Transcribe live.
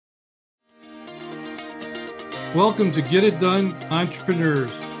Welcome to Get It Done Entrepreneurs,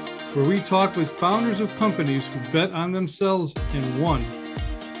 where we talk with founders of companies who bet on themselves and won.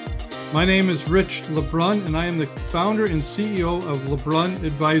 My name is Rich LeBrun, and I am the founder and CEO of LeBrun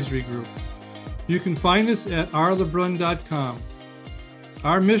Advisory Group. You can find us at rlebrun.com.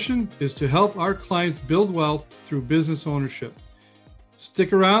 Our mission is to help our clients build wealth through business ownership.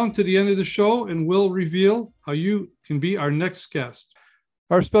 Stick around to the end of the show and we'll reveal how you can be our next guest.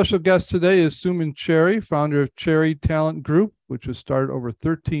 Our special guest today is Suman Cherry, founder of Cherry Talent Group, which was started over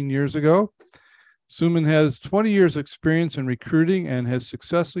 13 years ago. Suman has 20 years experience in recruiting and has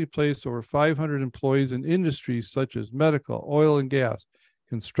successfully placed over 500 employees in industries such as medical, oil and gas,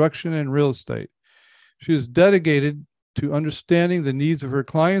 construction, and real estate. She is dedicated to understanding the needs of her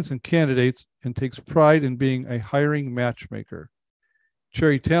clients and candidates and takes pride in being a hiring matchmaker.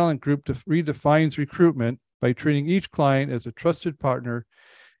 Cherry Talent Group redefines recruitment by treating each client as a trusted partner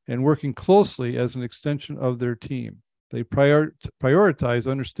and working closely as an extension of their team. They prioritize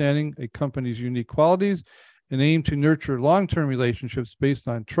understanding a company's unique qualities and aim to nurture long-term relationships based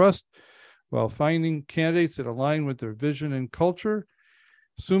on trust while finding candidates that align with their vision and culture.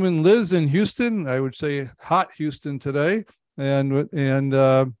 Suman lives in Houston, I would say hot Houston today. And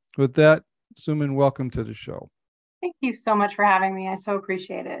with that, Suman, welcome to the show. Thank you so much for having me. I so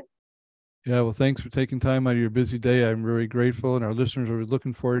appreciate it. Yeah, well, thanks for taking time out of your busy day. I'm very grateful, and our listeners are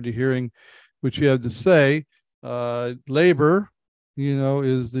looking forward to hearing what you have to say. Labor,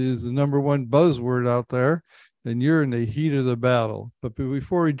 is the number one buzzword out there, and you're in the heat of the battle. But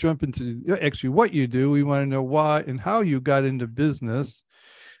before we jump into actually what you do, we want to know why and how you got into business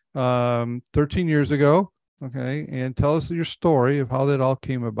 13 years ago, okay? And tell us your story of how that all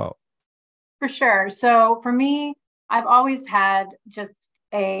came about. For sure. So for me, I've always had just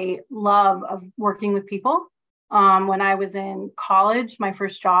a love of working with people. When I was in college, my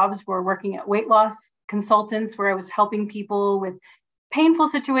first jobs were working at weight loss consultants, where I was helping people with painful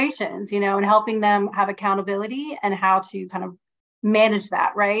situations, and helping them have accountability and how to kind of manage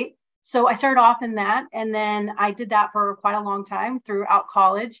that, right? So I started off in that, and then I did that for quite a long time throughout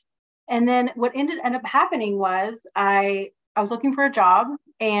college. And then what ended up happening was I was looking for a job,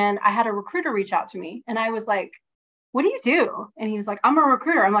 and I had a recruiter reach out to me, and I was like, "What do you do?" And he was like, "I'm a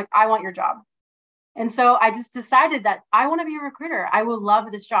recruiter." I'm like, "I want your job." And so I just decided that I want to be a recruiter. I will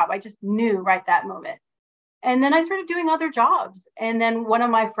love this job. I just knew right that moment. And then I started doing other jobs. And then one of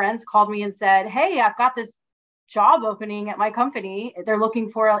my friends called me and said, "Hey, I've got this job opening at my company. They're looking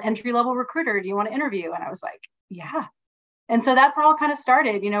for an entry-level recruiter. Do you want to interview?" And I was like, "Yeah." And so that's how it kind of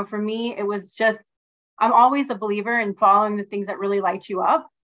started. For me, it was just, I'm always a believer in following the things that really light you up.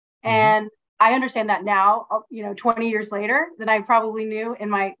 And I understand that now, 20 years later, than I probably knew in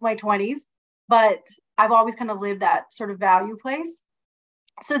my 20s, but I've always kind of lived that sort of value place.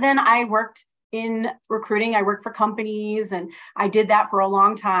 So then I worked in recruiting. I worked for companies, and I did that for a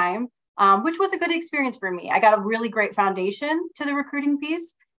long time, which was a good experience for me. I got a really great foundation to the recruiting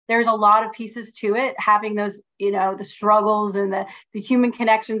piece. There's a lot of pieces to it, having those, the struggles and the human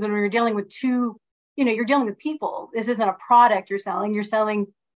connections. And when you're dealing with you're dealing with people. This isn't a product you're selling. You're selling,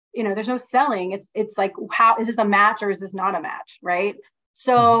 there's no selling. It's like, how is this a match or is this not a match, right?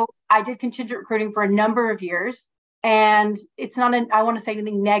 So I did contingent recruiting for a number of years, and it's not I want to say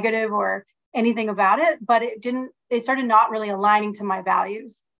anything negative or anything about it, but it started not really aligning to my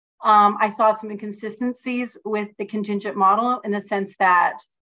values. I saw some inconsistencies with the contingent model in the sense that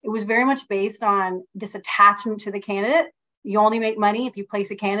it was very much based on this attachment to the candidate. You only make money if you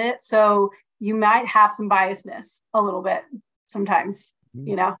place a candidate. So you might have some biasness a little bit sometimes.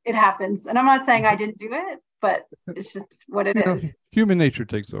 It happens. And I'm not saying I didn't do it, but it's just what it is. Human nature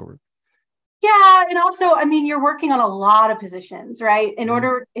takes over. Yeah. And also, you're working on a lot of positions, right?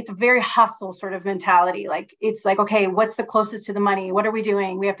 It's a very hustle sort of mentality. Like, it's like, okay, what's the closest to the money? What are we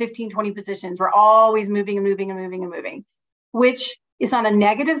doing? We have 15, 20 positions. We're always moving and moving and moving and moving, which is not a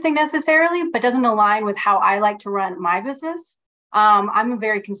negative thing necessarily, but doesn't align with how I like to run my business. I'm a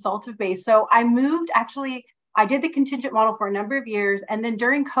very consultative based. So I did the contingent model for a number of years. And then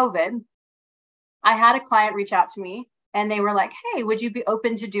during COVID, I had a client reach out to me, and they were like, "Hey, would you be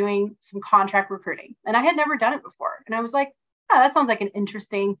open to doing some contract recruiting?" And I had never done it before. And I was like, "Oh, that sounds like an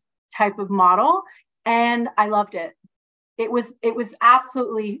interesting type of model." And I loved it. It was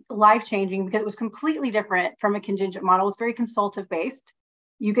absolutely life-changing because it was completely different from a contingent model. It was very consultative based.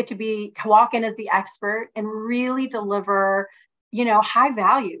 You get to walk in as the expert and really deliver, high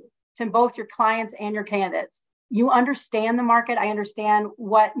value to both your clients and your candidates. You understand the market. I understand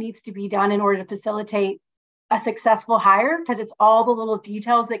what needs to be done in order to facilitate a successful hire, because it's all the little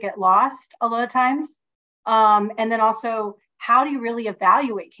details that get lost a lot of times. And then also how do you really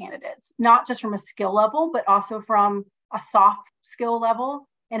evaluate candidates, not just from a skill level, but also from a soft skill level?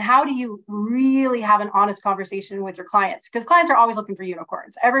 And how do you really have an honest conversation with your clients? Because clients are always looking for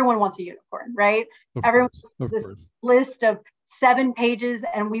unicorns. Everyone wants a unicorn, right? Everyone wants this list of 7 pages,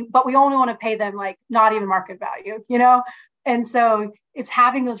 but we only want to pay them like not even market value, you know? And so it's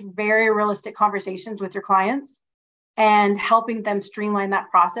having those very realistic conversations with your clients and helping them streamline that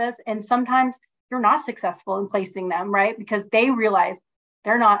process. And sometimes you're not successful in placing them, right? Because they realize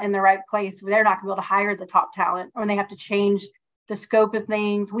they're not in the right place. They're not going to be able to hire the top talent, or they have to change the scope of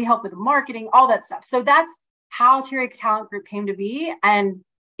things. We help with marketing, all that stuff. So that's how Cherry Talent Group came to be. And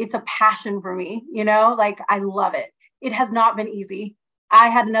it's a passion for me, you know, like I love it. It has not been easy. I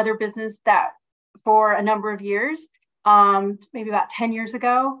had another business that for a number of years, maybe about 10 years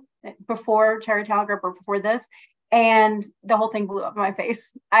ago, before Cherry Talent Group or before this, and the whole thing blew up in my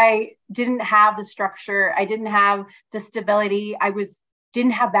face. I didn't have the structure. I didn't have the stability.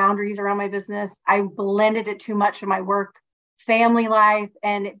 Didn't have boundaries around my business. I blended it too much in my work, family life,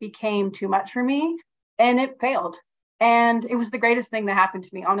 and it became too much for me, and it failed. And it was the greatest thing that happened to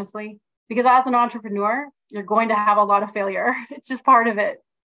me, honestly, because as an entrepreneur, you're going to have a lot of failure. It's just part of it.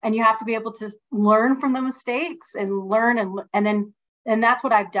 And you have to be able to learn from the mistakes and learn. And that's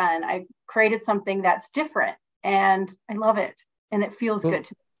what I've done. I've created something that's different, and I love it. And it feels good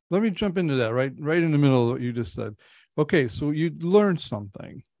to me. Let me jump into that right in the middle of what you just said. Okay, so you learned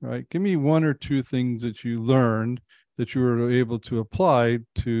something, right? Give me 1 or 2 things that you learned that you were able to apply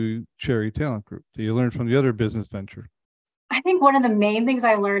to Cherry Talent Group that you learned from the other business venture. I think one of the main things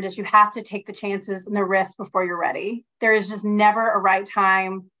I learned is you have to take the chances and the risks before you're ready. There is just never a right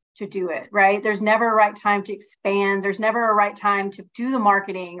time to do it, right? There's never a right time to expand. There's never a right time to do the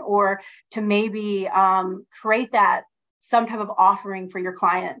marketing or to maybe create that some type of offering for your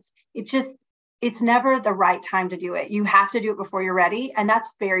clients. It's never the right time to do it. You have to do it before you're ready. And that's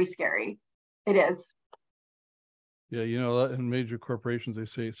very scary. It is. Yeah, you know, in major corporations, they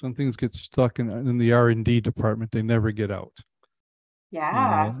say some things get stuck in the R&D department. They never get out.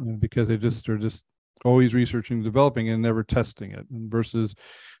 Yeah. You know, because they're just always researching and developing and never testing it. And versus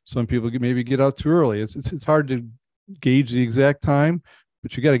some people maybe get out too early. It's hard to gauge the exact time,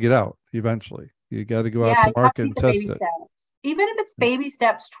 but you got to get out eventually. You got to go out to market and test it. Steps. Even if it's baby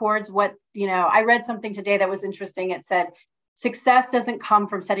steps towards what, you know, I read something today that was interesting. It said, success doesn't come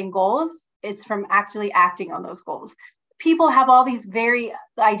from setting goals. It's from actually acting on those goals. People have all these very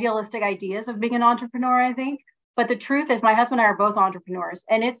idealistic ideas of being an entrepreneur, I think. But the truth is my husband and I are both entrepreneurs,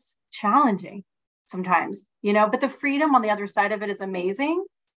 and it's challenging sometimes, you know, but the freedom on the other side of it is amazing.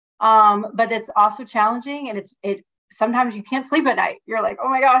 But it's also challenging, and sometimes you can't sleep at night. You're like, oh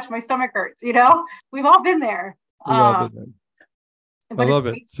my gosh, my stomach hurts. You know, we've all been there. I love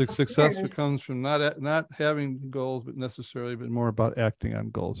it. Success comes from not having goals, but more about acting on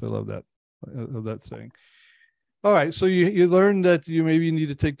goals. I love that saying. All right. So you learned that you maybe need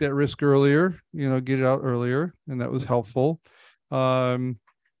to take that risk earlier, you know, get it out earlier. And that was helpful. But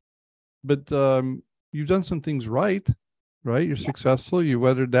you've done some things right? You're successful. You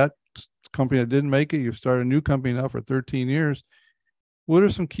weathered that company that didn't make it. You've started a new company now for 13 years. What are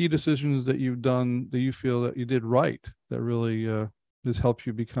some key decisions that you've done that you feel that you did right that really has helped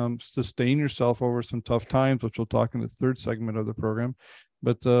you sustain yourself over some tough times, which we'll talk in the 3rd segment of the program.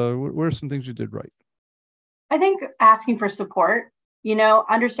 But what are some things you did right? I think asking for support, you know,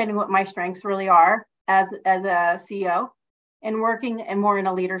 understanding what my strengths really are as a CEO, and working and more in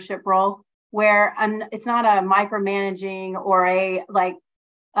a leadership role where it's not a micromanaging or a like,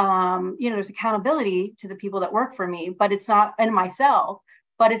 you know, there's accountability to the people that work for me, but it's not in myself,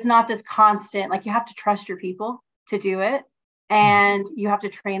 but it's not this constant, like you have to trust your people to do it. And you have to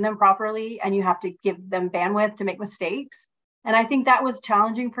train them properly, and you have to give them bandwidth to make mistakes. And I think that was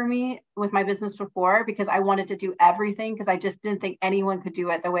challenging for me with my business before, because I wanted to do everything because I just didn't think anyone could do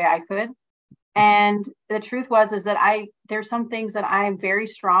it the way I could. And the truth is that there's some things that I am very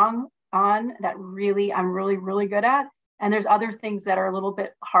strong on that I'm really, really good at. And there's other things that are a little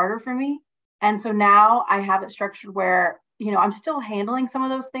bit harder for me. And so now I have it structured where, you know, I'm still handling some of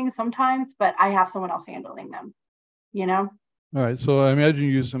those things sometimes, but I have someone else handling them, you know? All right. So I imagine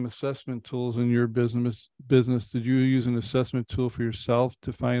you use some assessment tools in your business. Did you use an assessment tool for yourself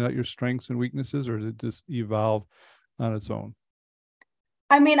to find out your strengths and weaknesses, or did it just evolve on its own?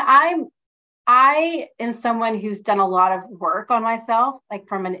 I mean, I am someone who's done a lot of work on myself, like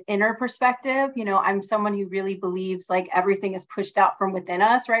from an inner perspective. You know, I'm someone who really believes like everything is pushed out from within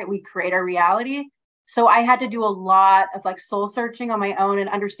us, right? We create our reality. So I had to do a lot of like soul searching on my own and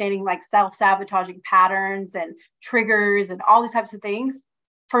understanding like self-sabotaging patterns and triggers and all these types of things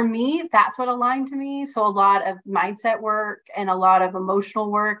for me, that's what aligned to me. So a lot of mindset work and a lot of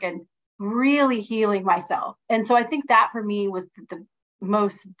emotional work and really healing myself. And so I think that for me was the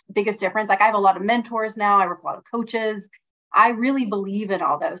most biggest difference. Like I have a lot of mentors now. I work with a lot of coaches. I really believe in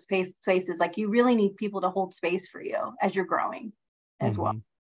all those spaces. Like you really need people to hold space for you as you're growing as well.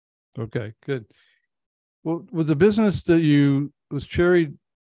 Okay, good. Well, with the business that was Cherry,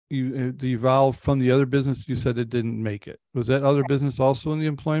 you evolved from the other business, you said it didn't make it. Was that other business also in the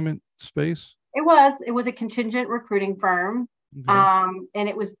employment space? It was a contingent recruiting firm. Okay. And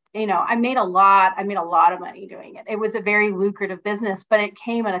it was, I made a lot of money doing it. It was a very lucrative business, but it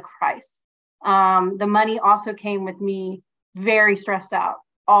came at a price. The money also came with me very stressed out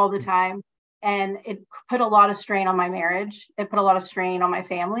all the time. And it put a lot of strain on my marriage. It put a lot of strain on my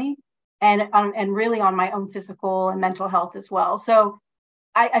family and really on my own physical and mental health as well. So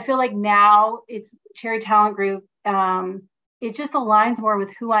I feel like now it's Cherry Talent Group. It just aligns more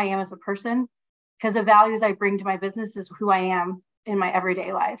with who I am as a person, because the values I bring to my business is who I am in my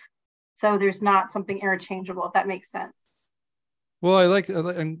everyday life. So there's not something interchangeable, if that makes sense. Well, I like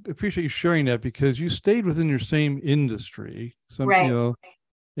and appreciate you sharing that, because you stayed within your same industry, Right.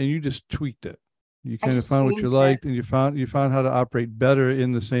 And you just tweaked it. You I kind of just found what you changed liked, it. and you found how to operate better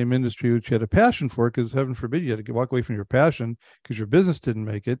in the same industry, which you had a passion for. Because heaven forbid you had to walk away from your passion because your business didn't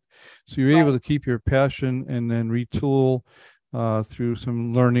make it. So you're able to keep your passion and then retool through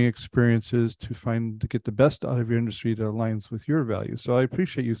some learning experiences to get the best out of your industry that aligns with your values. So I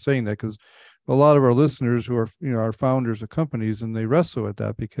appreciate you saying that, because a lot of our listeners who are are founders of companies, and they wrestle with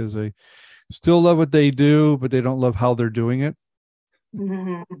that because they still love what they do, but they don't love how they're doing it.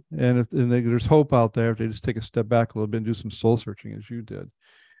 Mm-hmm. And there's hope out there if they just take a step back a little bit and do some soul searching as you did.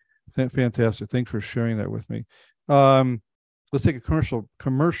 Fantastic. Thanks for sharing that with me. Let's take a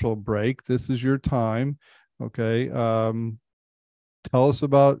commercial break. This is your time. Okay. Tell us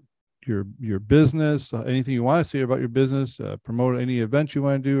about your business, anything you want to say about your business, promote any events you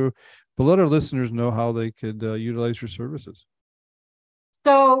want to do, but let our listeners know how they could utilize your services.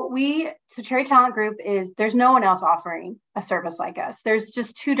 So Cherry Talent Group there's no one else offering a service like us. There's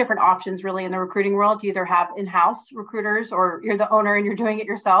just two different options really in the recruiting world. You either have in-house recruiters, or you're the owner and you're doing it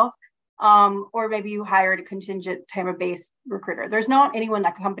yourself. Or maybe you hired a contingent type of based recruiter. There's not anyone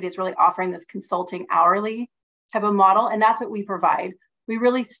that company is really offering this consulting hourly type of model. And that's what we provide. We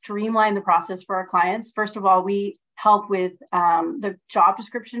really streamline the process for our clients. First of all, we help with the job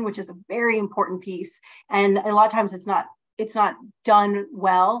description, which is a very important piece. And a lot of times it's not done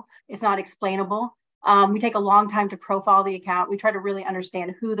well. It's not explainable. We take a long time to profile the account. We try to really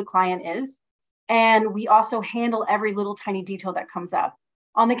understand who the client is. And we also handle every little tiny detail that comes up.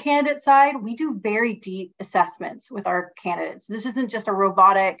 On the candidate side, we do very deep assessments with our candidates. This isn't just a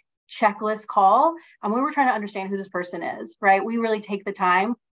robotic checklist call. And when we're trying to understand who this person is, right, we really take the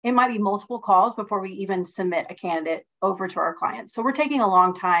time. It might be multiple calls before we even submit a candidate over to our clients. So we're taking a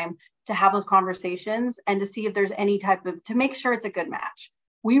long time to have those conversations and to see if there's any to make sure it's a good match.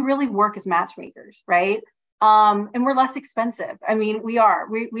 We really work as matchmakers, right? And we're less expensive. I mean, we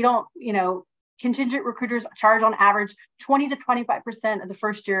don't, contingent recruiters charge on average 20 to 25% of the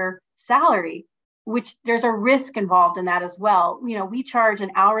first year salary, which there's a risk involved in that as well. We charge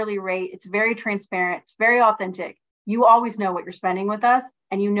an hourly rate. It's very transparent. It's very authentic. You always know what you're spending with us,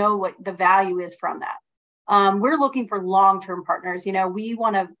 and you know what the value is from that. We're looking for long-term partners. We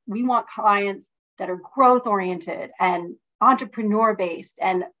want clients that are growth oriented and entrepreneur based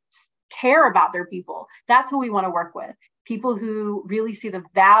and care about their people. That's who we want to work with. People who really see the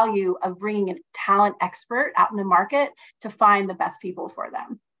value of bringing a talent expert out in the market to find the best people for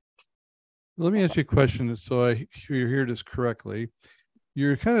them. Let me ask you a question so I hear this correctly.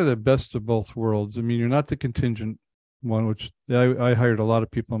 You're kind of the best of both worlds. I mean, you're not the contingent one, which I hired a lot of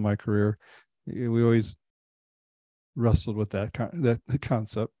people in my career. We always wrestled with that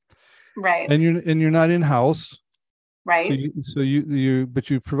concept, right? And you're not in house, right? So you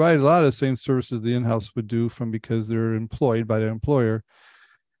provide a lot of the same services the in-house would do because they're employed by the employer.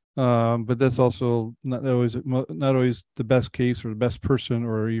 But that's also not always the best case or the best person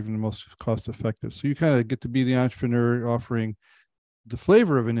or even the most cost effective. So you kind of get to be the entrepreneur offering the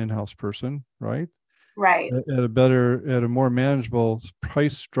flavor of an in-house person, right? Right. At a more manageable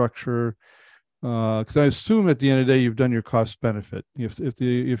price structure. Because I assume at the end of the day, you've done your cost benefit.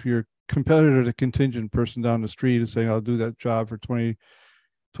 If your competitor, the contingent person down the street is saying, I'll do that job for 20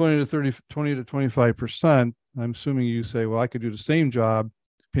 to 25%, I'm assuming you say, well, I could do the same job,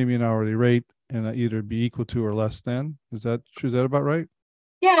 pay me an hourly rate, and either be equal to or less than. Is that about right?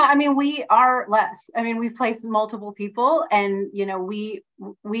 Yeah, I mean, we are less. I mean, we've placed multiple people, and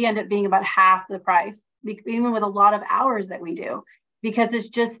we end up being about half the price, even with a lot of hours that we do. because it's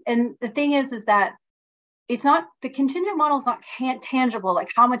just, and the thing is that it's not, the contingent model is not tangible, like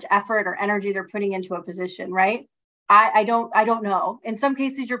how much effort or energy they're putting into a position, right? I don't know. In some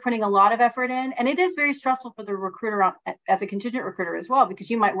cases, you're putting a lot of effort in, and it is very stressful for the recruiter as a contingent recruiter as well, because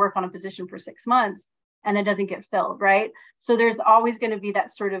you might work on a position for 6 months and it doesn't get filled, right? So there's always going to be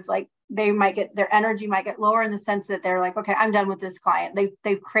that sort of like, they might get, their energy might get lower in the sense that they're like, okay, I'm done with this client.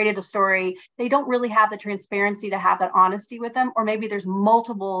 They've created a story. They don't really have the transparency to have that honesty with them, or maybe there's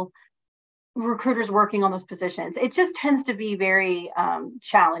multiple recruiters working on those positions. It just tends to be very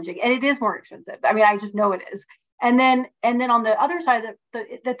challenging, and it is more expensive. I mean, I just know it is. And then on the other side,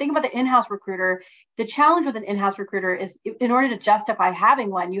 the thing about the in-house recruiter, the challenge with an in-house recruiter is, in order to justify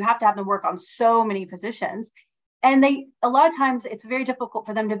having one, you have to have them work on so many positions. And a lot of times it's very difficult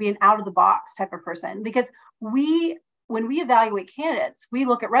for them to be an out of the box type of person, because when we evaluate candidates, we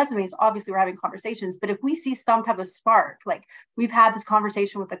look at resumes, obviously we're having conversations, but if we see some type of spark, like we've had this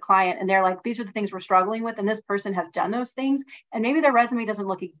conversation with a client and they're like, these are the things we're struggling with, and this person has done those things, and maybe their resume doesn't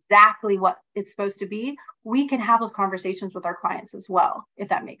look exactly what it's supposed to be, we can have those conversations with our clients as well, if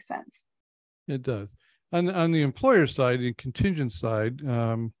that makes sense. It does. On the employer side, the contingent side,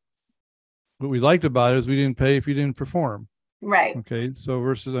 what we liked about it is we didn't pay if you didn't perform. Right. Okay. So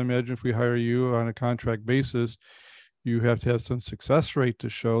versus, I imagine if we hire you on a contract basis, you have to have some success rate to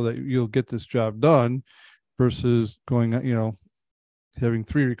show that you'll get this job done, versus going, having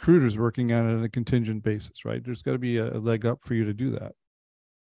 3 recruiters working on it on a contingent basis, right? There's got to be a leg up for you to do that.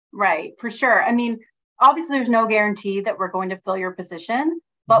 Right, for sure. I mean, obviously there's no guarantee that we're going to fill your position,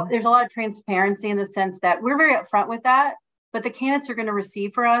 but there's a lot of transparency in the sense that we're very upfront with that. But the candidates are going to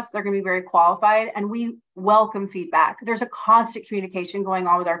receive for us, they're going to be very qualified, and we welcome feedback. There's a constant communication going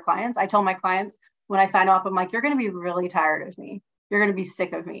on with our clients. I tell my clients, when I sign off, I'm like, you're going to be really tired of me. You're going to be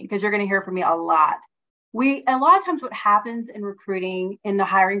sick of me, because you're going to hear from me a lot. A lot of times what happens in recruiting, in the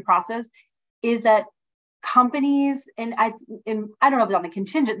hiring process, is that companies, and I don't know if it's on the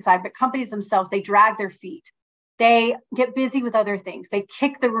contingent side, but companies themselves, they drag their feet. They get busy with other things. They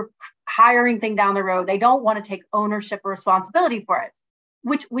kick the hiring thing down the road. They don't want to take ownership or responsibility for it,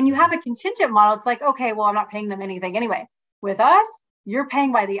 which when you have a contingent model, it's like, okay, well, I'm not paying them anything anyway. With us, you're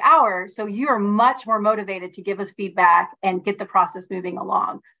paying by the hour. So you're much more motivated to give us feedback and get the process moving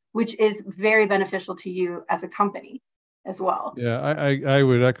along, which is very beneficial to you as a company as well. Yeah, I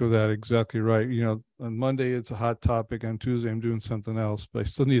would echo that. Exactly right. On Monday, it's a hot topic. On Tuesday, I'm doing something else, but I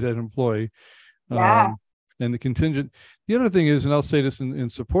still need that employee. Yeah. And the contingent. The other thing is, and I'll say this in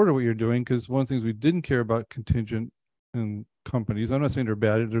support of what you're doing, because one of the things we didn't care about contingent and companies, I'm not saying they're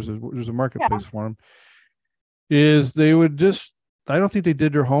bad, there's a marketplace for them, is they would just, I don't think they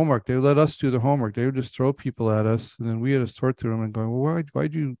did their homework. They let us do the homework. They would just throw people at us, and then we had to sort through them and going, well,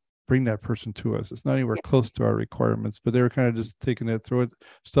 why'd you bring that person to us? It's not anywhere close to our requirements. But they were kind of just taking that, throw it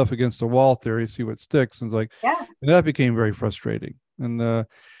stuff against the wall theory, see what sticks. And it's like, and that became very frustrating.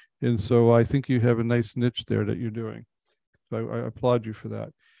 And so I think you have a nice niche there that you're doing. So I applaud you for that.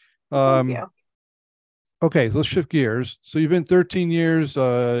 Thank you. Okay, let's shift gears. So you've been 13 years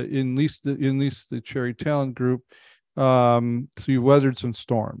in the Cherry Talent Group. So you've weathered some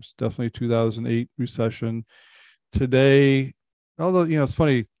storms, definitely 2008 recession. Today, although, it's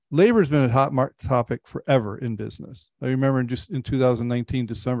funny, labor has been a hot topic forever in business. I remember just in 2019,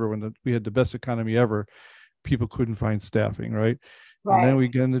 December, when we had the best economy ever, people couldn't find staffing, right? And then we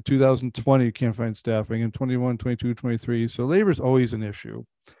get into 2020, you can't find staffing, and 21, 22, 23. So labor is always an issue,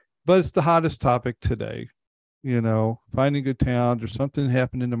 but it's the hottest topic today. Finding good talent. There's something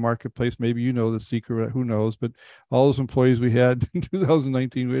happened in the marketplace. Maybe the secret, who knows, but all those employees we had in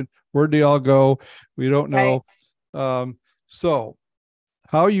 2019, where'd they all go? We don't know. So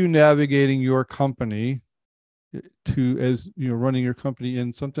how are you navigating your company running your company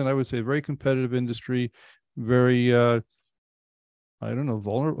in something I would say a very competitive industry, very,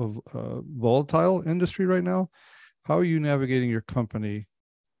 volatile industry right now? How are you navigating your company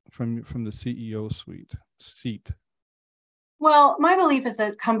from the CEO seat? Well, my belief is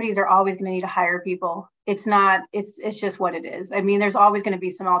that companies are always going to need to hire people. It's just what it is. I mean, there's always going to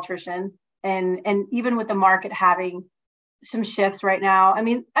be some attrition, and even with the market having some shifts right now,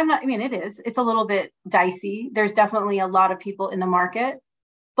 it's a little bit dicey. There's definitely a lot of people in the market,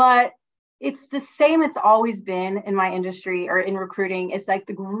 but it's the same it's always been in my industry or in recruiting. It's like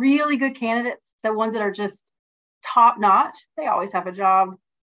the really good candidates, the ones that are just top notch, they always have a job,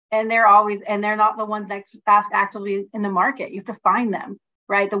 and they're not the ones that actively in the market. You have to find them,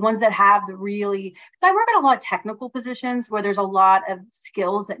 right? The ones that have the really, because I work in a lot of technical positions where there's a lot of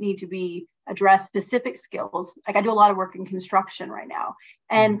skills that need to be addressed, specific skills. Like I do a lot of work in construction right now.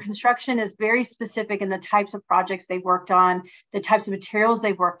 And construction is very specific in the types of projects they've worked on, the types of materials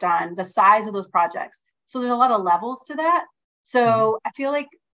they've worked on, the size of those projects. So there's a lot of levels to that. So I feel like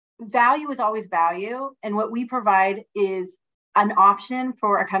value is always value. And what we provide is an option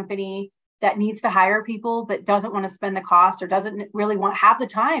for a company that needs to hire people, but doesn't want to spend the cost or doesn't really have the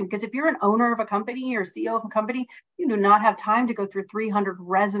time. Because if you're an owner of a company or CEO of a company, you do not have time to go through 300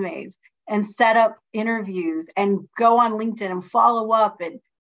 resumes and set up interviews and go on LinkedIn and follow up. And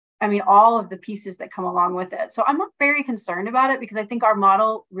I mean, all of the pieces that come along with it. So I'm not very concerned about it because I think our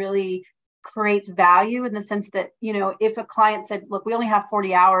model really creates value in the sense that, you know, if a client said, look, we only have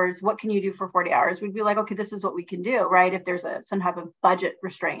 40 hours, what can you do for 40 hours? We'd be like, okay, this is what we can do, right? If there's some type of budget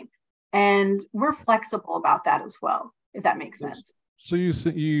restraint. And we're flexible about that as well, if that makes sense. So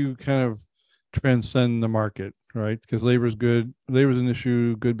you kind of transcend the market, right? Because labor is good. Labor is an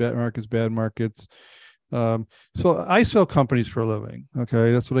issue. Good bad markets, bad markets. So I sell companies for a living.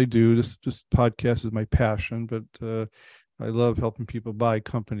 Okay, that's what I do. This podcast is my passion, but I love helping people buy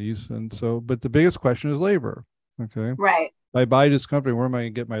companies. And so, but the biggest question is labor. Okay, right. I buy this company. Where am I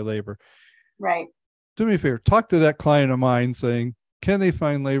going to get my labor? Right. Do me a favor. Talk to that client of mine saying, can they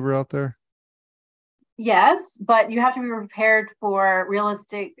find labor out there? Yes, but you have to be prepared for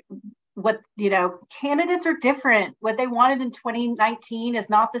realistic, candidates are different. What they wanted in 2019 is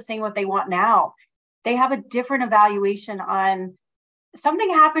not the same what they want now. They have a different evaluation on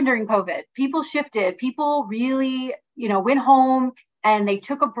something happened during COVID. People shifted. People really, went home and they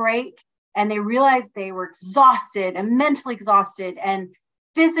took a break and they realized they were exhausted and mentally exhausted and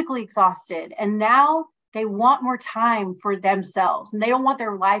physically exhausted. And now they want more time for themselves and they don't want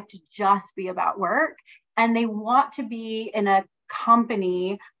their life to just be about work. And they want to be in a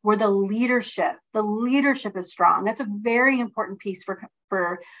company where the leadership is strong. That's a very important piece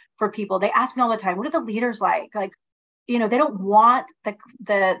for people. They ask me all the time, what are the leaders like? Like, they don't want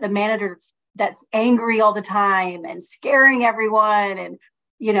the manager that's angry all the time and scaring everyone and,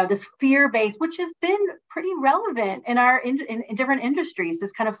 this fear-based, which has been pretty relevant in in different industries,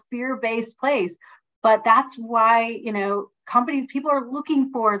 this kind of fear-based place. But that's why, people are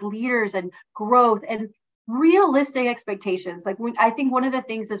looking for leaders and growth and realistic expectations. Like I think one of the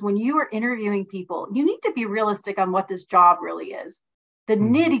things is when you are interviewing people, you need to be realistic on what this job really is. The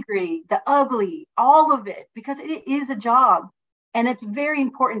nitty gritty, the ugly, all of it, because it is a job. And it's very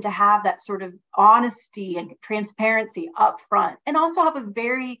important to have that sort of honesty and transparency up front and also have a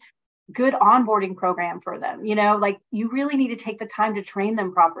very good onboarding program for them. You really need to take the time to train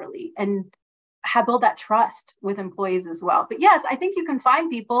them properly and build that trust with employees as well. But yes, I think you can find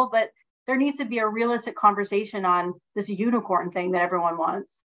people, but there needs to be a realistic conversation on this unicorn thing that everyone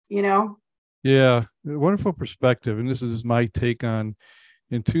wants, Yeah, wonderful perspective. And this is my take on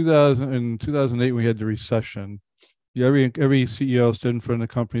in 2008, we had the recession. Every CEO stood in front of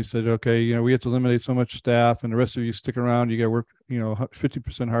the company and said, okay, we have to eliminate so much staff and the rest of you stick around. You got to work,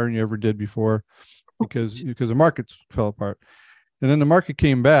 50% harder than you ever did before because the markets fell apart. And then the market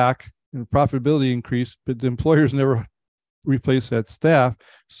came back and profitability increased, but the employers never replaced that staff.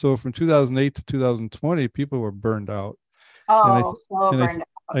 So from 2008 to 2020, people were burned out. Burned out.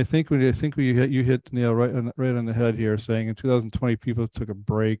 I think you hit the nail right on the head here, saying in 2020 people took a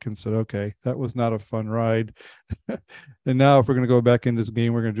break and said, okay, that was not a fun ride, and now if we're going to go back in this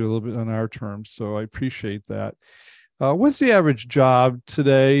game, we're going to do a little bit on our terms. So I appreciate that. What's the average job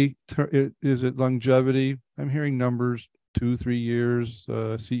today? Is it longevity? I'm hearing numbers 2-3 years.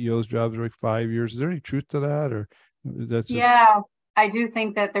 CEOs' jobs are like 5 years. Is there any truth to that, or that's just... Yeah, I do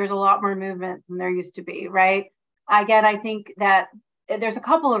think that there's a lot more movement than there used to be. Right. Again, I think that there's a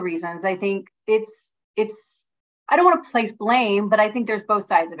couple of reasons. I think it's I don't want to place blame, but I think there's both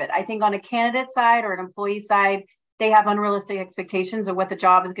sides of it. I think on a candidate side or an employee side, they have unrealistic expectations of what the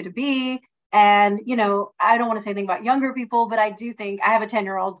job is going to be. And, I don't want to say anything about younger people, but I do think I have a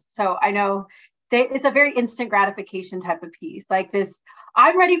 10-year-old. So I know it's a very instant gratification type of piece like this.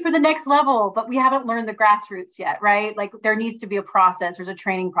 I'm ready for the next level, but we haven't learned the grassroots yet, right? Like there needs to be a process. There's a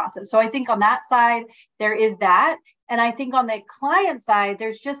training process. So I think on that side, there is that. And I think on the client side,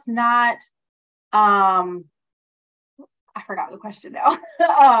 there's just not, I forgot the question now.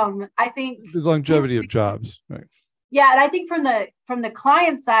 I think the longevity of jobs, right? Yeah. And I think from the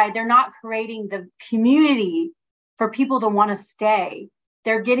client side, they're not creating the community for people to want to stay.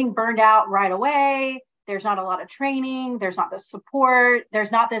 They're getting burned out right away. There's not a lot of training. There's not the support.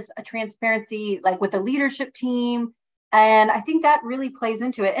 There's not a transparency like with the leadership team. And I think that really plays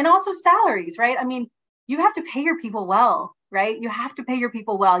into it. And also salaries, right? I mean, you have to pay your people well. right? You have to pay your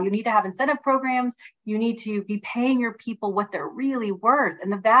people well. You need to have incentive programs. You need to be paying your people what they're really worth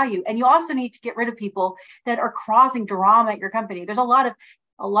and the value. And you also need to get rid of people that are causing drama at your company. There's a lot of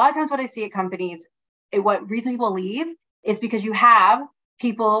times what I see at companies, what reason people leave is because you have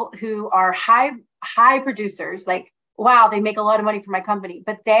people who are high producers, like, wow, they make a lot of money for my company,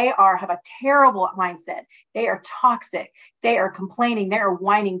 but they have a terrible mindset. They are toxic. They are complaining. They are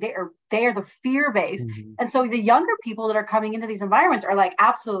whining. They are the fear-based. Mm-hmm. And so the younger people that are coming into these environments are like,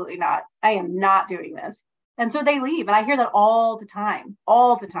 absolutely not. I am not doing this. And so they leave. And I hear that all the time.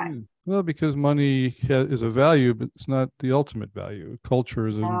 Well, because money is a value, but it's not the ultimate value. Culture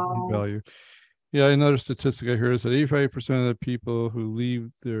is a value. Yeah, another statistic I heard is that 85% of the people who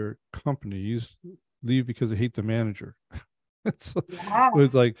leave their companies leave because they hate the manager. It's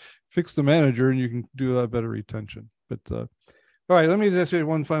like, fix the manager and you can do a lot better retention. But all right, let me ask you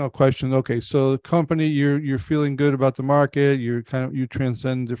one final question. Okay, so the company, you're feeling good about the market. You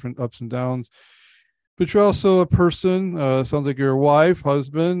transcend different ups and downs, but you're also a person. Sounds like you're a wife,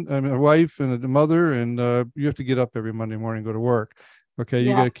 a wife and a mother, and you have to get up every Monday morning and go to work. Okay,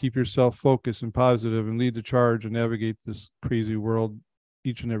 you got to keep yourself focused and positive and lead the charge and navigate this crazy world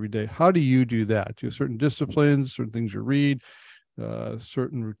each and every day. How do you do that? Do you have certain disciplines, certain things you read,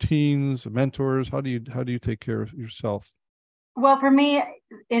 certain routines, mentors? How do you take care of yourself? Well, for me, on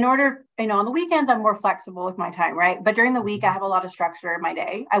the weekends, I'm more flexible with my time, right? But during the week, I have a lot of structure in my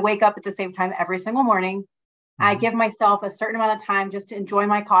day. I wake up at the same time every single morning. Mm-hmm. I give myself a certain amount of time just to enjoy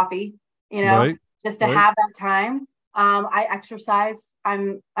my coffee, just to have that time. I exercise.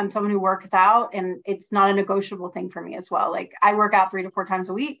 I'm someone who works out, and it's not a negotiable thing for me as well. Like, I work out 3 to 4 times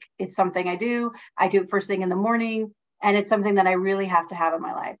a week. It's something I do. I do it first thing in the morning, and it's something that I really have to have in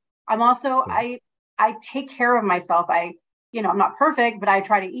my life. I'm also, I take care of myself. I'm not perfect, but I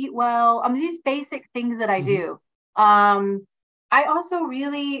try to eat well. These basic things that I do. I also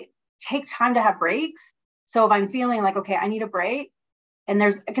really take time to have breaks. So if I'm feeling like, okay, I need a break, and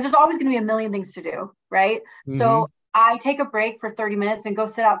because there's always going to be a million things to do, right? Mm-hmm. So I take a break for 30 minutes and go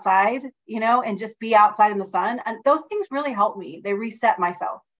sit outside, and just be outside in the sun. And those things really help me. They reset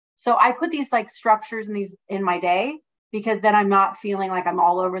myself. So I put these like structures in my day, because then I'm not feeling like I'm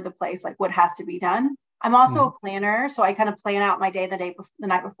all over the place, like what has to be done. I'm also a planner. So I kind of plan out my day the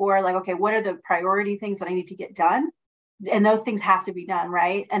night before, like, okay, what are the priority things that I need to get done? And those things have to be done,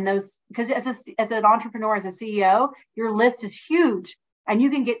 right? And because as an entrepreneur, as a CEO, your list is huge. And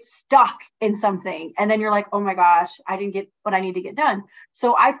you can get stuck in something. And then you're like, oh my gosh, I didn't get what I need to get done.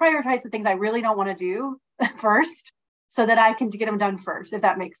 So I prioritize the things I really don't want to do first, so that I can get them done first, if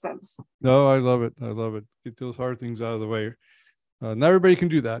that makes sense. No, I love it. Get those hard things out of the way. Not everybody can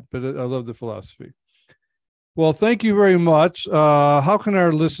do that, but I love the philosophy. Well, thank you very much. How can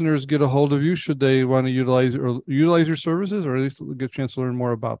our listeners get a hold of you should they want to utilize your services, or at least get a chance to learn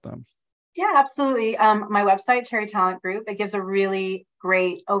more about them? Yeah, absolutely. My website, Cherry Talent Group, it gives a really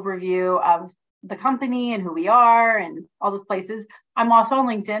great overview of the company and who we are and all those places. I'm also on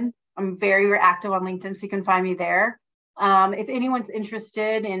LinkedIn. I'm very, very active on LinkedIn, so you can find me there. If anyone's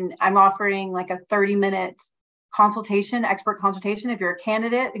interested I'm offering like a 30-minute expert consultation. If you're a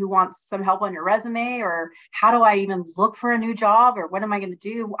candidate who wants some help on your resume, or how do I even look for a new job, or what am I going to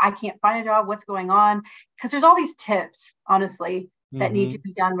do? I can't find a job. What's going on? Because there's all these tips, honestly, that need to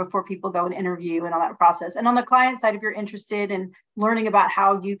be done before people go and interview and all that process. And on the client side, if you're interested in learning about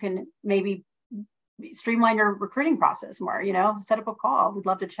how you can maybe streamline your recruiting process more, set up a call. We'd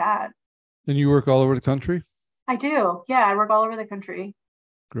love to chat. And you work all over the country? I do. Yeah, I work all over the country.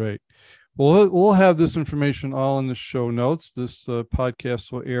 Great. Well, we'll have this information all in the show notes. This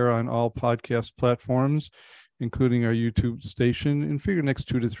podcast will air on all podcast platforms, including our YouTube station. And for your next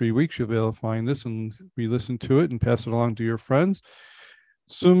 2 to 3 weeks, you'll be able to find this and re-listen to it and pass it along to your friends.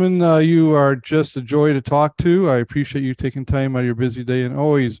 Suman, you are just a joy to talk to. I appreciate you taking time out of your busy day, and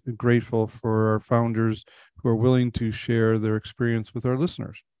always grateful for our founders who are willing to share their experience with our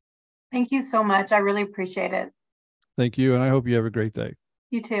listeners. Thank you so much. I really appreciate it. Thank you, and I hope you have a great day.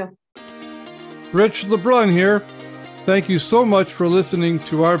 You too. Rich LeBrun here. Thank you so much for listening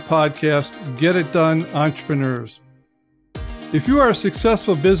to our podcast, Get It Done, Entrepreneurs. If you are a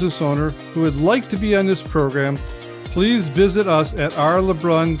successful business owner who would like to be on this program, please visit us at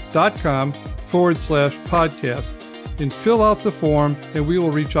rlebron.com/podcast and fill out the form, and we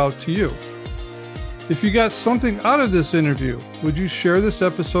will reach out to you. If you got something out of this interview, would you share this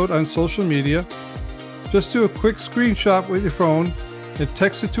episode on social media? Just do a quick screenshot with your phone and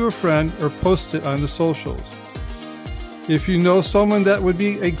text it to a friend or post it on the socials. If you know someone that would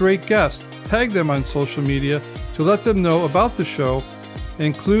be a great guest, tag them on social media to let them know about the show and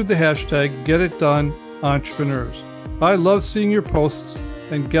include the hashtag GetItDoneEntrepreneurs. I love seeing your posts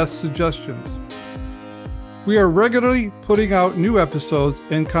and guest suggestions. We are regularly putting out new episodes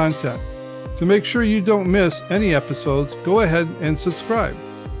and content. To make sure you don't miss any episodes, go ahead and subscribe.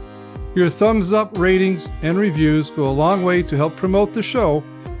 Your thumbs up, ratings, and reviews go a long way to help promote the show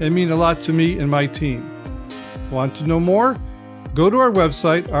and mean a lot to me and my team. Want to know more? Go to our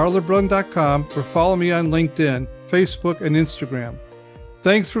website, rlebrun.com, or follow me on LinkedIn, Facebook, and Instagram.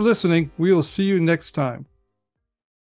 Thanks for listening. We will see you next time.